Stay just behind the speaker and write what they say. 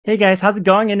Hey guys, how's it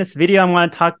going? In this video, I'm going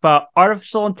to talk about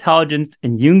artificial intelligence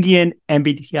and Jungian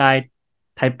MBTI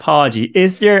typology.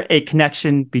 Is there a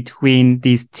connection between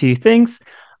these two things?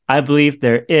 I believe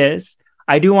there is.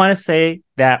 I do want to say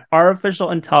that artificial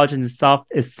intelligence itself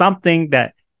is something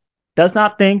that does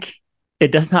not think,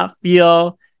 it does not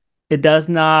feel, it does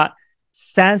not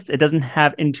sense, it doesn't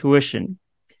have intuition.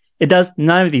 It does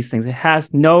none of these things. It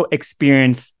has no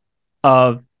experience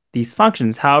of these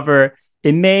functions. However,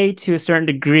 it may, to a certain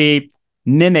degree,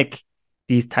 mimic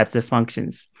these types of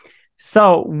functions.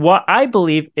 So what I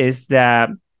believe is that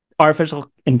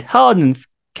artificial intelligence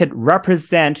could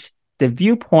represent the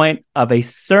viewpoint of a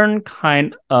certain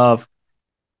kind of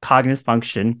cognitive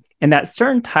function, and that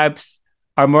certain types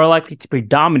are more likely to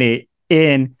predominate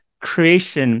in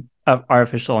creation of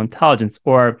artificial intelligence,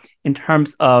 or in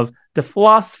terms of the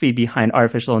philosophy behind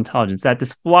artificial intelligence, that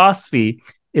this philosophy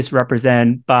is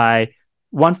represented by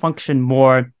one function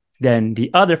more than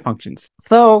the other functions.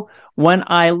 So when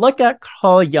I look at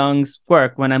Carl Jung's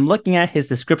work, when I'm looking at his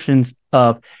descriptions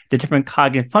of the different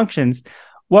cognitive functions,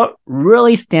 what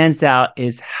really stands out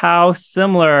is how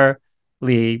similarly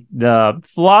the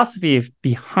philosophy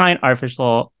behind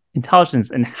artificial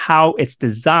intelligence and how it's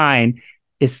designed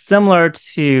is similar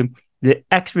to the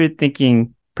extrovert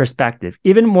thinking perspective,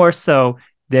 even more so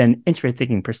than introvert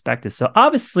thinking perspective. So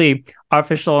obviously,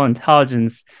 artificial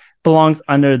intelligence belongs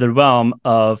under the realm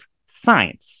of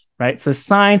science, right? So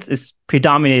science is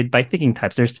predominated by thinking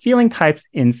types. There's feeling types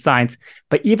in science,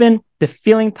 but even the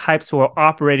feeling types who are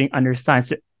operating under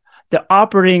science, they're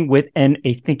operating within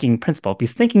a thinking principle,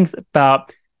 because thinking is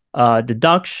about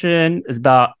deduction, is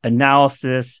about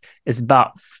analysis, is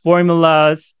about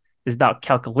formulas, is about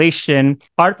calculation.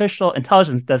 Artificial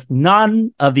intelligence does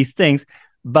none of these things,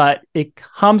 but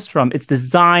it's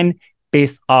designed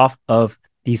based off of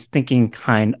these thinking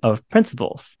kind of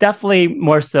principles, definitely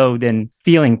more so than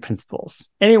feeling principles.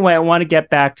 Anyway, I want to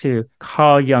get back to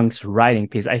Carl Jung's writing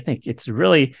piece. I think it's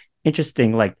really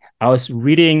interesting. Like, I was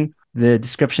reading the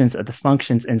descriptions of the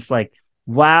functions, and it's like,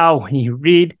 wow, when you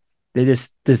read the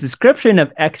description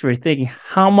of extrovert thinking,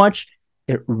 how much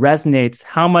it resonates,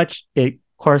 how much it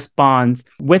corresponds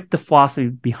with the philosophy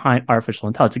behind artificial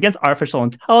intelligence. Against artificial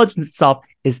intelligence itself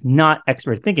is not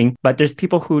extrovert thinking, but there's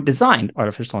people who designed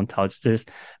artificial intelligence.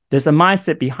 There's a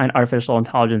mindset behind artificial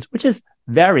intelligence, which is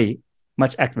very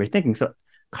much extrovert thinking. So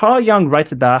Carl Jung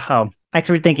writes about how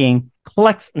extrovert thinking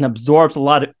collects and absorbs a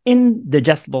lot of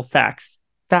indigestible facts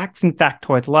and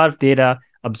factoids, a lot of data,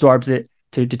 absorbs it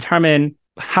to determine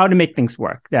how to make things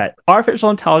work. That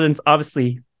artificial intelligence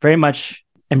obviously very much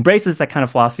embraces that kind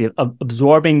of philosophy of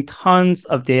absorbing tons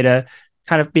of data,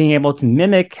 kind of being able to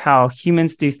mimic how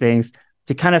humans do things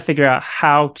to kind of figure out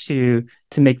how to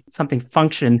make something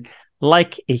function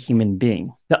like a human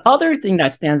being. The other thing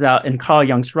that stands out in Carl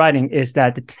Jung's writing is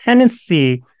that the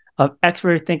tendency of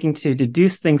extrovert thinking to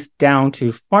deduce things down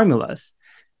to formulas.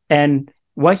 And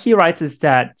what he writes is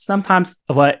that sometimes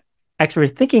what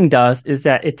extrovert thinking does is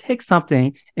that it takes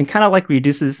something and kind of like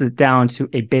reduces it down to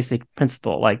a basic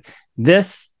principle, like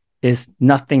this is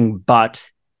nothing but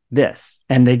this.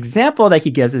 And the example that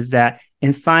he gives is that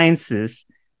in sciences,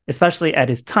 especially at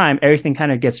his time, everything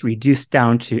kind of gets reduced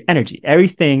down to energy.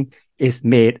 Everything is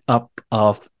made up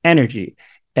of energy.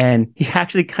 And he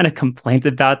actually kind of complains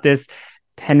about this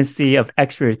tendency of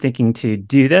extrovert thinking to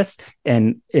do this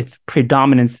and its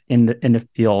predominance in the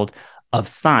field of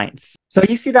science. So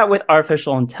you see that with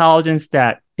artificial intelligence,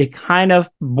 that it kind of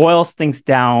boils things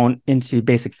down into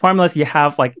basic formulas. You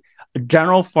have like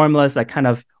general formulas that kind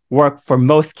of work for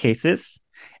most cases.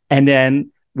 And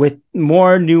then with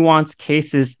more nuanced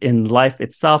cases in life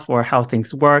itself or how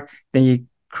things work, then you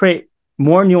create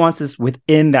more nuances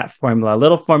within that formula,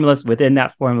 little formulas within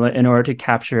that formula in order to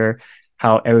capture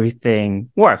how everything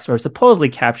works, or supposedly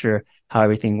capture how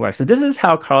everything works. So this is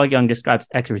how Carl Jung describes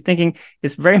extrovert thinking.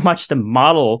 It's very much the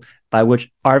model by which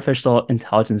artificial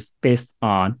intelligence is based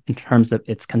on in terms of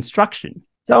its construction.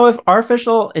 So if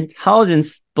artificial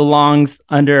intelligence belongs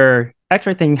under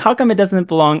extrovert thinking, how come it doesn't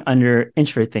belong under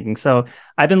introvert thinking? So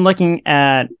I've been looking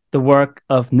at the work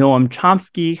of Noam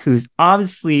Chomsky, who's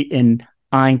obviously in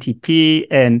INTP.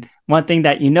 And one thing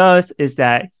that you notice is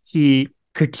that he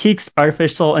critiques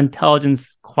artificial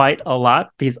intelligence quite a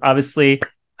lot, because obviously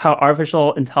how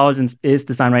artificial intelligence is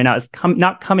designed right now is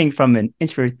not coming from an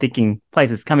introvert thinking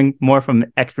place. It's coming more from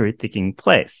an extrovert thinking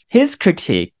place. His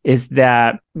critique is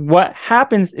that what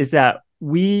happens is that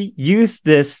we use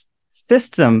this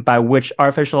system by which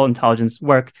artificial intelligence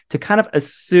work to kind of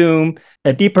assume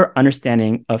a deeper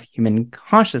understanding of human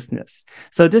consciousness.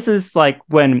 So this is like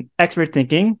when extrovert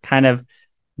thinking kind of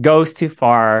goes too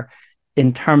far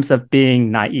in terms of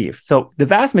being naive. So the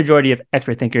vast majority of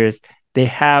expert thinkers, they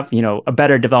have, a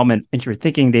better development into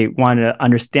thinking. They want to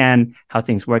understand how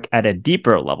things work at a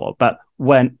deeper level. But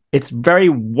when it's very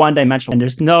one-dimensional and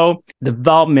there's no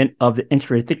development of the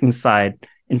introverted thinking side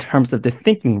in terms of the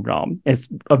thinking realm, it's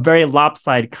a very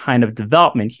lopsided kind of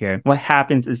development here. What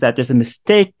happens is that there's a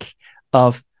mistake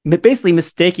of basically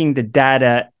mistaking the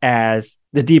data as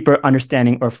the deeper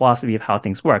understanding or philosophy of how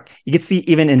things work. You can see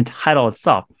even in the title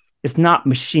itself, it's not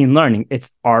machine learning,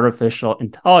 it's artificial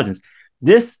intelligence.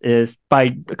 This is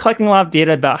by collecting a lot of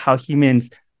data about how humans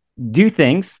do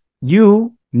things,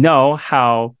 you know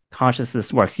how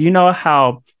consciousness works. You know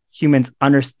how humans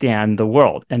understand the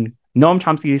world. And Noam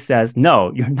Chomsky says,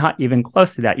 no, you're not even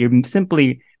close to that. You're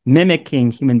simply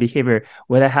mimicking human behavior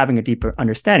without having a deeper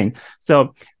understanding.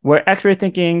 So where expert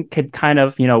thinking could kind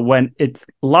of, when it's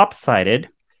lopsided,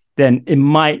 then it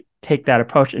might take that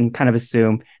approach and kind of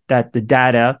assume that the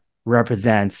data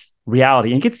represents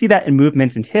reality. And you can see that in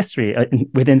movements in history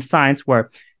within science,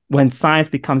 where when science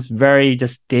becomes very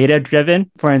just data-driven,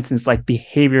 for instance, like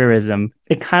behaviorism,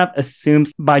 it kind of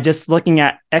assumes by just looking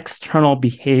at external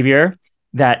behavior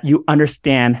that you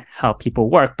understand how people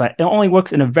work, but it only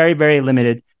works in a very, very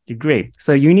limited degree.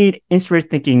 So you need introverted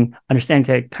thinking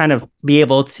understanding to kind of be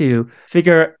able to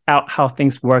figure out how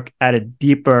things work at a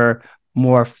deeper,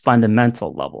 more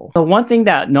fundamental level. So one thing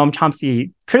that Noam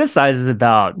Chomsky criticizes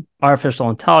about artificial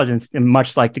intelligence, and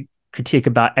much like the critique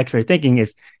about expert thinking,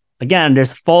 is, again,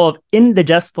 there's full of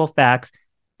indigestible facts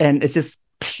and it's just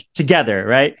together,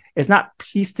 right? It's not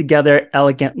pieced together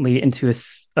elegantly into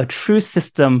a true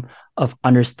system of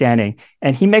understanding.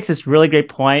 And he makes this really great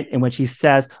point in which he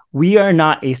says, we are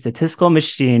not a statistical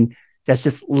machine that's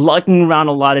just lugging around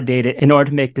a lot of data in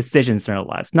order to make decisions in our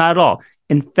lives. Not at all.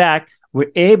 In fact,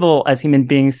 we're able as human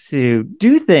beings to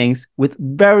do things with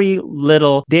very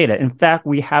little data. In fact,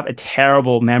 we have a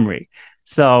terrible memory.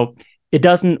 So it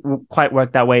doesn't quite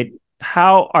work that way.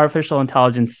 How artificial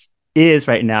intelligence is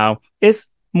right now is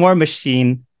more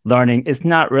machine learning. It's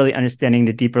not really understanding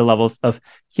the deeper levels of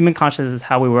human consciousness,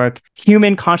 how we work.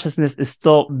 Human consciousness is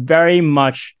still very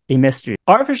much a mystery.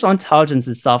 Artificial intelligence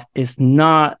itself is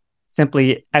not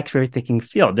simply extrovert thinking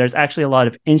field. There's actually a lot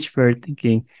of introvert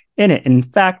thinking in it. In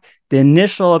fact, the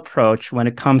initial approach when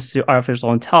it comes to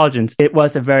artificial intelligence, it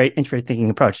was a very introvert thinking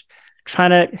approach,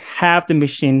 trying to have the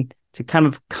machine to kind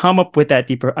of come up with that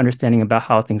deeper understanding about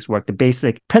how things work, the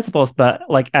basic principles, but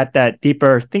like at that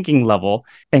deeper thinking level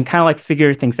and kind of like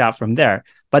figure things out from there.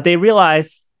 But they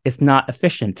realize it's not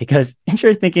efficient because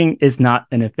introvert thinking is not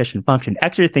an efficient function.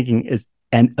 Extrovert thinking is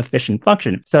an efficient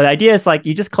function. So the idea is like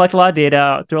you just collect a lot of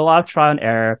data through a lot of trial and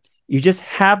error. You just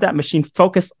have that machine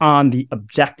focus on the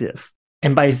objective.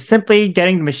 And by simply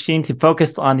getting the machine to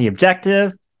focus on the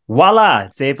objective, voila,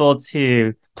 it's able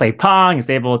to play Pong, is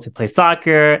able to play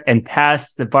soccer, and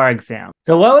pass the bar exam.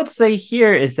 So what I would say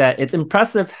here is that it's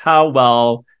impressive how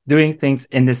well doing things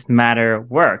in this matter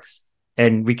works.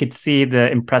 And we could see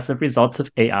the impressive results of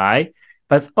AI,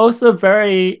 but it's also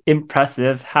very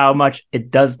impressive how much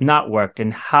it does not work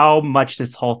and how much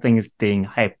this whole thing is being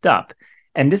hyped up.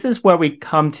 And this is where we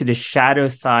come to the shadow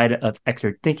side of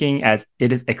expert thinking as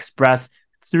it is expressed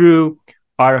through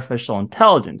artificial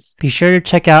intelligence. Be sure to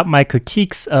check out my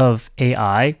critiques of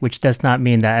AI, which does not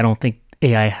mean that I don't think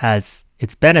AI has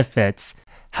its benefits,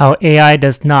 how AI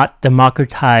does not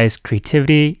democratize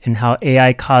creativity, and how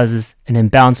AI causes an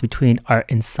imbalance between art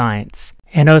and science.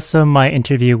 And also my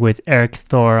interview with Eric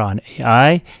Thor on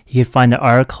AI. You can find the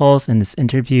articles in this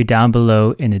interview down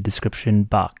below in the description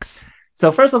box.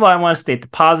 So first of all, I want to state the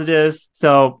positives.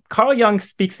 So Carl Jung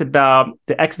speaks about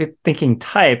the expert thinking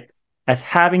type as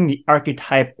having the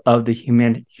archetype of the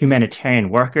humanitarian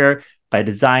worker by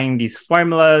designing these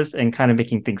formulas and kind of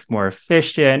making things more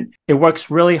efficient. It works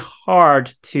really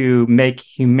hard to make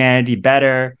humanity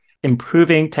better,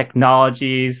 improving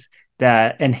technologies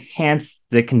that enhance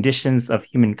the conditions of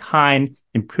humankind,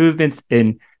 improvements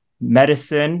in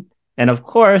medicine, and of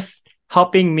course,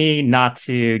 helping me not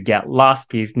to get lost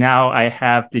because now I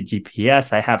have the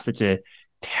GPS. I have such a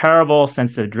terrible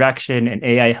sense of direction, and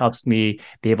AI helps me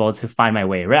be able to find my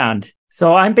way around.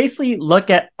 So I basically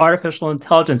look at artificial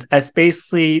intelligence as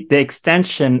basically the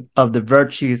extension of the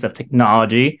virtues of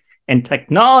technology, and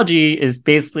technology is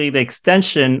basically the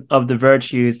extension of the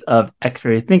virtues of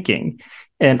expert thinking.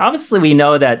 And obviously we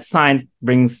know that science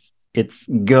brings its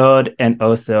good and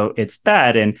also its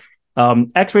bad, and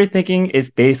expert thinking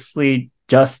is basically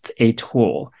just a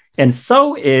tool. And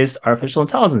so is artificial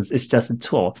intelligence. It's just a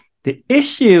tool. The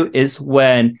issue is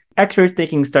when expert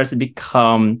thinking starts to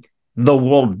become the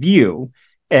worldview,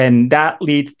 and that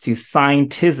leads to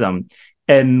scientism.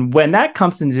 And when that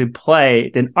comes into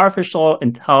play, then artificial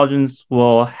intelligence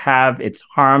will have its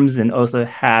harms and also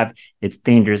have its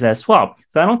dangers as well.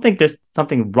 So I don't think there's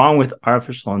something wrong with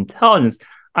artificial intelligence.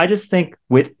 I just think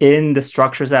within the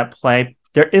structures at play,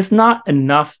 there is not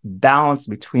enough balance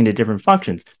between the different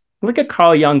functions. Look at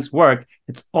Carl Jung's work.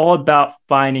 It's all about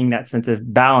finding that sense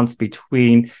of balance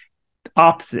between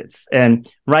opposites.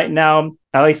 And right now,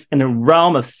 at least in the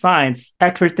realm of science,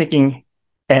 expert thinking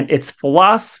and its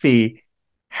philosophy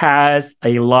has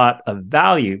a lot of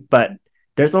value, but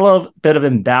there's a little bit of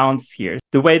imbalance here.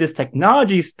 The way this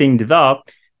technology is being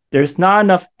developed, there's not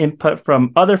enough input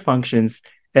from other functions.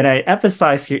 And I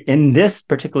emphasize here in this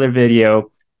particular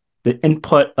video, the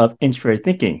input of introverted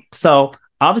thinking. So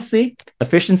obviously,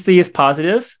 efficiency is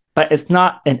positive, but it's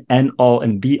not an end all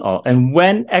and be all. And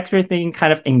when extroverted thinking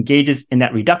kind of engages in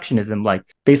that reductionism, like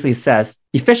basically says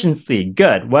efficiency,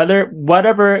 good,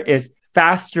 whatever is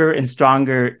faster and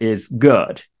stronger is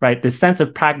good, right? The sense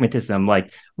of pragmatism,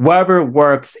 like whatever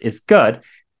works is good.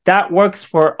 That works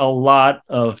for a lot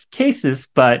of cases,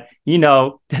 but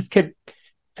this could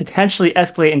potentially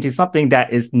escalate into something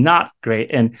that is not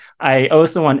great. And I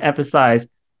also want to emphasize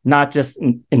not just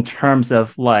in terms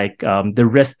of the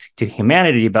risk to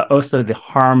humanity, but also the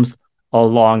harms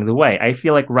along the way. I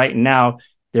feel like right now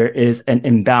there is an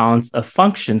imbalance of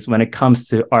functions when it comes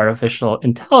to artificial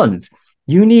intelligence.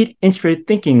 You need introverted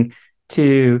thinking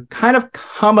to kind of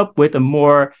come up with a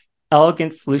more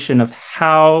elegant solution of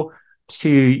how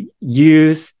to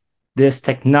use this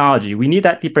technology. We need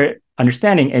that deeper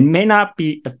understanding. It may not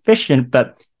be efficient,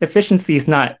 but efficiency is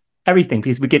not everything,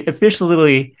 because we could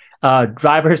efficiently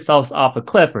drive ourselves off a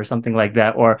cliff or something like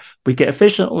that, or we could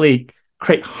efficiently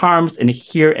create harms in the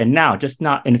here and now, just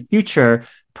not in the future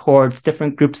towards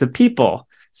different groups of people.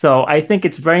 So I think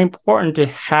it's very important to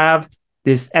have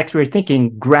this expert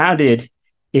thinking grounded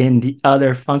in the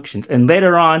other functions. And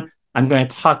later on, I'm going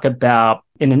to talk about,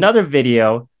 in another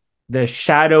video, the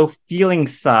shadow feeling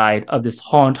side of this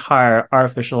whole entire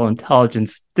artificial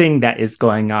intelligence thing that is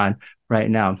going on right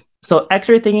now. So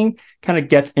expert thinking kind of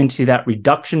gets into that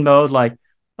reduction mode, like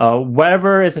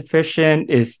whatever is efficient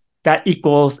is that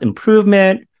equals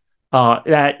improvement.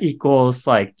 That equals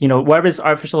whatever this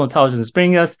artificial intelligence is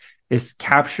bringing us is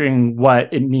capturing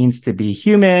what it means to be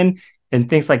human and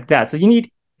things like that. So you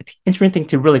need introverted thinking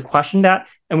to really question that.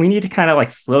 And we need to kind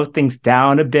of slow things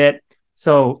down a bit.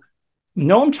 So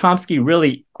Noam Chomsky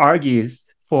really argues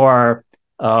for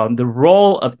the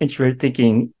role of introverted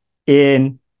thinking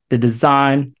in the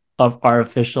design of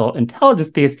artificial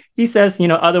intelligence, because he says,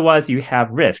 otherwise you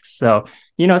have risks. So,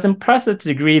 it's impressive to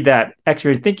the degree that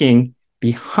extroverted thinking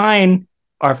behind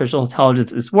artificial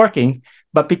intelligence is working,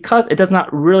 but because it does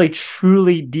not really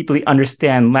truly deeply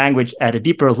understand language at a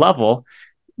deeper level,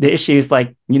 the issue is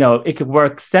it could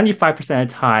work 75% of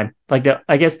the time.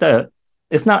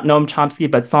 It's not Noam Chomsky,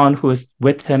 but someone who was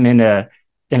with him in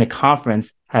a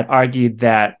conference had argued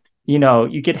that,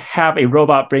 you could have a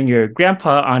robot bring your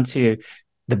grandpa onto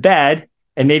the bed,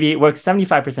 and maybe it works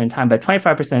 75% of the time, but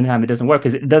 25% of the time it doesn't work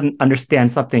because it doesn't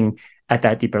understand something at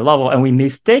that deeper level. And we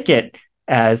mistake it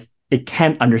as it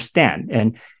can understand.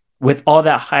 And with all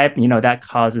that hype, that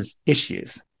causes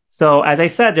issues. So as I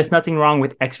said, there's nothing wrong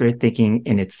with expert thinking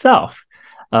in itself.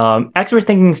 Expert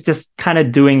thinking is just kind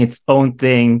of doing its own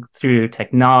thing through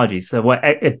technology. So what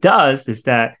it does is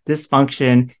that this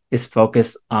function is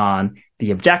focused on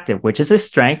the objective, which is a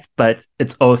strength, but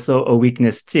it's also a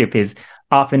weakness too, because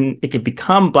often it can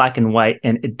become black and white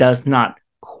and it does not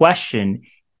question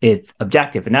its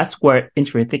objective. And that's where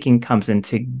introverted thinking comes in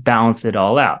to balance it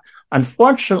all out.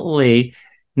 Unfortunately,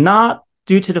 not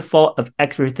due to the fault of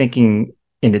extroverted thinking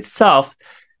in itself,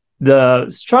 the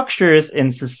structures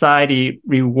in society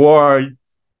reward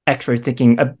extroverted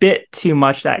thinking a bit too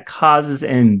much that causes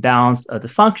an imbalance of the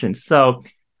functions. So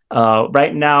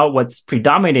right now, what's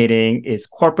predominating is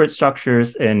corporate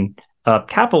structures and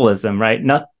capitalism, right?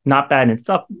 Not bad in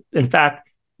itself. In fact,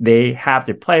 they have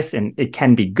their place and it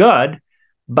can be good.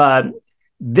 But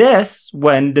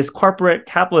when this corporate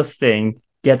capitalist thing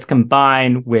gets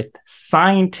combined with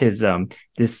scientism,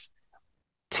 this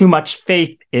too much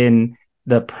faith in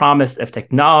the promise of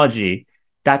technology,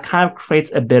 that kind of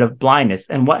creates a bit of blindness.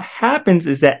 And what happens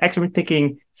is that extrovert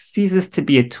thinking ceases to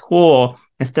be a tool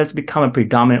and starts to become a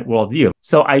predominant worldview.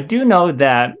 So I do know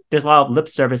that there's a lot of lip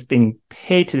service being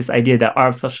paid to this idea that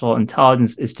artificial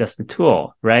intelligence is just a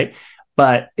tool, right?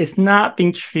 But it's not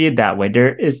being treated that way.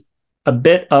 There is a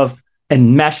bit of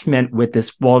enmeshment with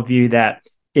this worldview that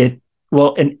it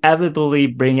will inevitably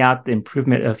bring out the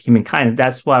improvement of humankind.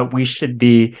 That's why we should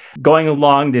be going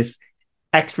along this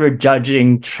expert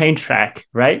judging train track,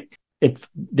 right?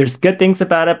 There's good things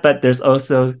about it, but there's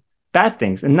also bad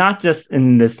things, and not just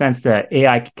in the sense that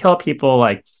AI can kill people,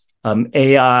 like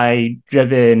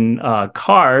AI-driven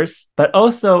cars, but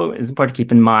also it's important to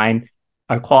keep in mind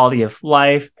our quality of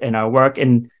life and our work,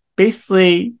 and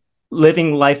basically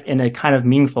living life in a kind of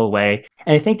meaningful way.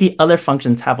 And I think the other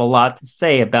functions have a lot to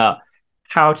say about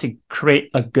how to create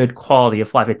a good quality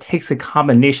of life. It takes a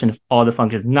combination of all the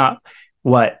functions, not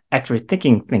what extrovert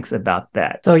thinking thinks about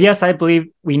that. So yes, I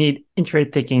believe we need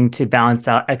introvert thinking to balance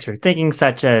out extrovert thinking,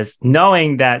 such as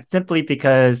knowing that simply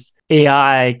because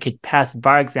AI could pass a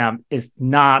bar exam is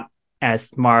not as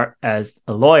smart as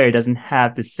a lawyer, doesn't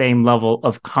have the same level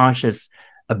of conscious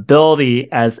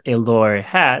ability as a lawyer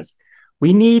has.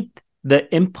 We need the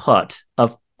input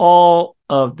of all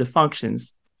of the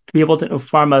functions to be able to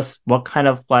inform us what kind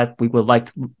of life we would like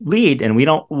to lead. And we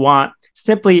don't want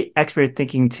simply expert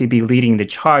thinking to be leading the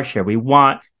charge here. We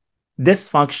want this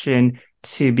function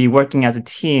to be working as a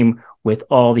team with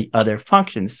all the other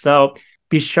functions. So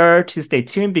be sure to stay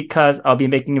tuned, because I'll be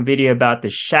making a video about the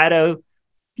shadow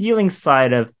feeling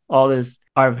side of all this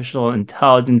artificial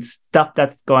intelligence stuff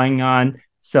that's going on.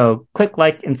 So click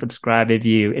like and subscribe if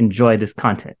you enjoy this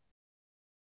content.